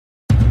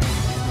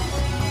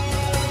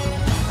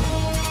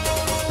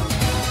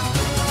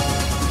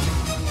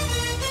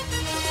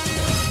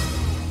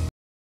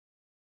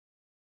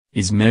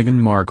Is Meghan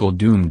Markle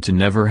doomed to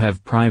never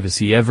have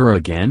privacy ever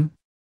again?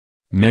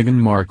 Meghan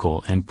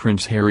Markle and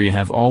Prince Harry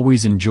have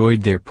always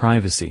enjoyed their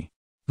privacy.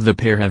 The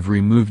pair have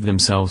removed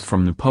themselves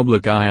from the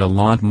public eye a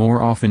lot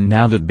more often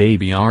now that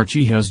baby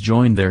Archie has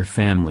joined their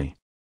family.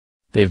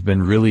 They've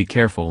been really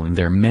careful in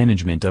their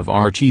management of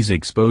Archie's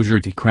exposure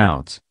to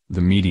crowds,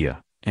 the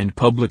media, and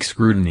public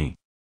scrutiny.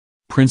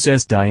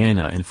 Princess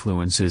Diana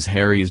influences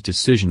Harry's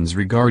decisions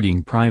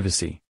regarding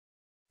privacy.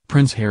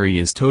 Prince Harry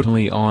is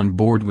totally on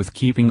board with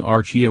keeping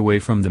Archie away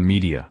from the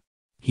media.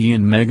 He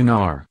and Meghan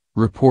are,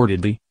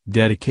 reportedly,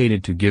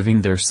 dedicated to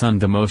giving their son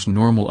the most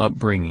normal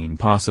upbringing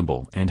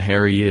possible, and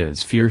Harry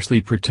is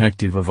fiercely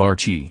protective of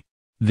Archie.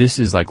 This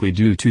is likely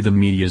due to the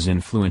media's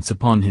influence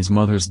upon his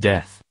mother's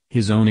death,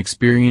 his own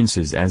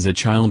experiences as a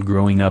child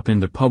growing up in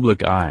the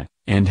public eye,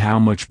 and how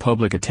much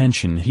public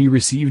attention he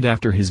received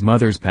after his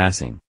mother's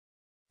passing.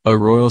 A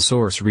royal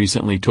source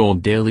recently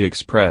told Daily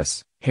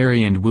Express,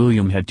 Harry and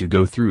William had to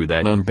go through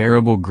that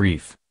unbearable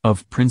grief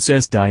of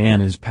Princess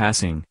Diana's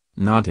passing,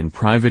 not in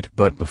private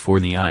but before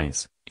the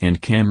eyes,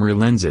 and camera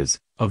lenses,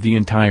 of the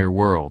entire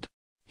world.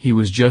 He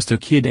was just a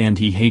kid and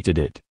he hated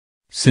it.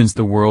 Since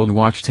the world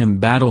watched him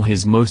battle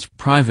his most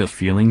private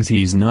feelings,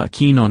 he's not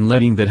keen on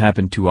letting that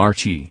happen to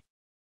Archie.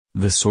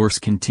 The source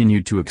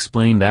continued to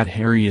explain that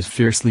Harry is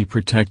fiercely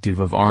protective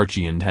of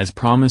Archie and has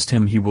promised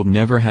him he will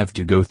never have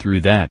to go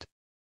through that.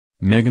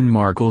 Meghan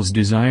Markle's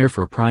desire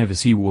for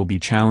privacy will be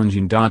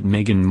challenging.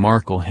 Meghan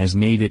Markle has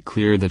made it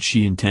clear that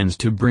she intends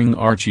to bring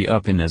Archie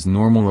up in as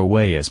normal a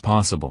way as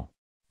possible.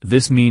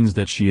 This means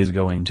that she is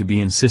going to be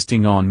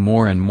insisting on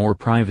more and more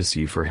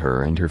privacy for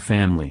her and her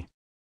family.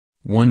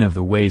 One of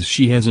the ways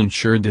she has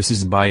ensured this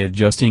is by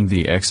adjusting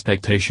the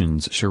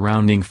expectations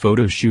surrounding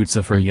photo shoots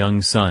of her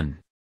young son.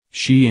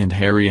 She and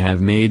Harry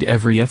have made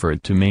every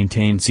effort to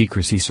maintain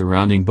secrecy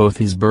surrounding both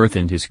his birth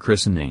and his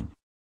christening.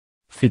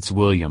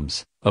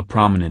 Fitzwilliams, a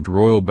prominent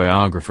royal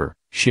biographer,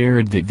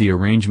 shared that the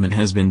arrangement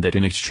has been that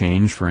in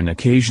exchange for an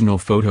occasional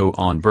photo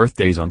on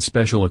birthdays on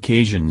special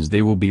occasions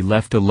they will be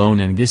left alone,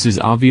 and this is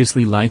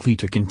obviously likely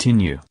to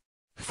continue.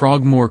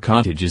 Frogmore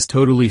Cottage is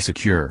totally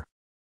secure.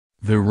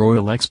 The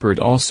royal expert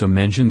also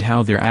mentioned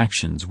how their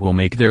actions will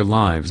make their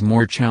lives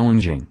more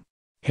challenging.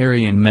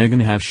 Harry and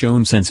Meghan have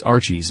shown since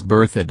Archie's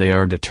birth that they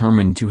are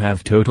determined to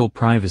have total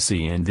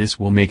privacy, and this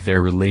will make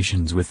their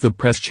relations with the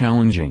press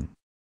challenging.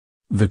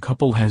 The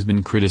couple has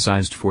been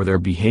criticized for their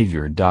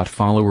behavior.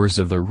 Followers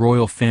of the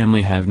royal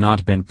family have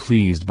not been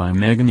pleased by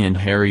Meghan and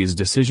Harry's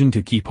decision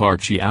to keep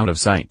Archie out of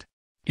sight.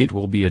 It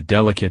will be a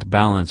delicate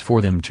balance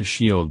for them to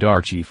shield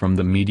Archie from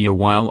the media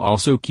while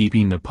also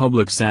keeping the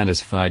public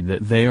satisfied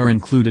that they are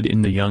included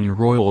in the young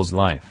royal's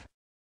life.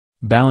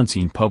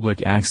 Balancing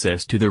public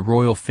access to the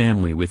royal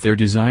family with their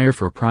desire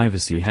for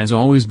privacy has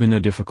always been a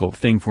difficult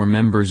thing for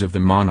members of the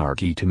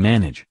monarchy to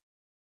manage.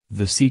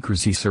 The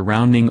secrecy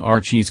surrounding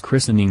Archie's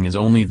christening is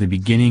only the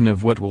beginning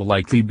of what will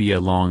likely be a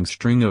long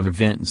string of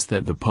events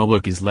that the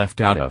public is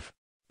left out of.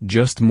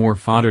 Just more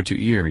fodder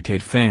to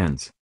irritate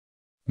fans.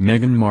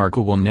 Meghan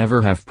Markle will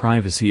never have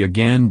privacy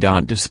again.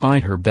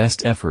 Despite her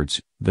best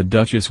efforts, the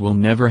Duchess will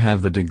never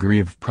have the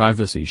degree of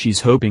privacy she's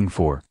hoping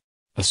for.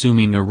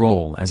 Assuming a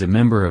role as a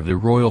member of the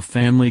royal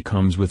family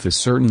comes with a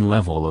certain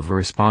level of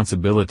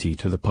responsibility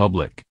to the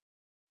public.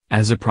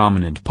 As a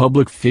prominent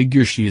public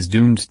figure, she is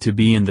doomed to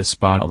be in the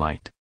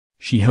spotlight.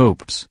 She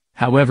hopes,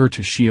 however,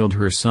 to shield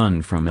her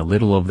son from a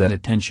little of that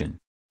attention.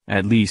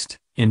 At least,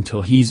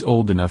 until he's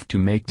old enough to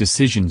make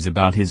decisions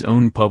about his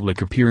own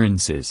public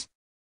appearances.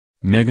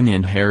 Meghan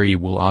and Harry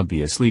will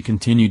obviously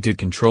continue to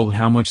control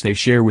how much they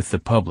share with the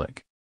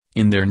public.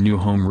 In their new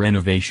home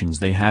renovations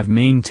they have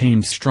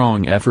maintained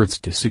strong efforts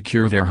to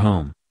secure their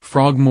home,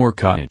 Frogmore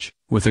Cottage,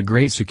 with a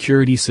great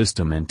security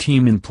system and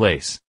team in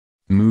place.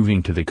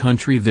 Moving to the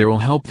country there will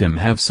help them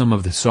have some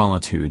of the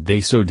solitude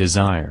they so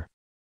desire.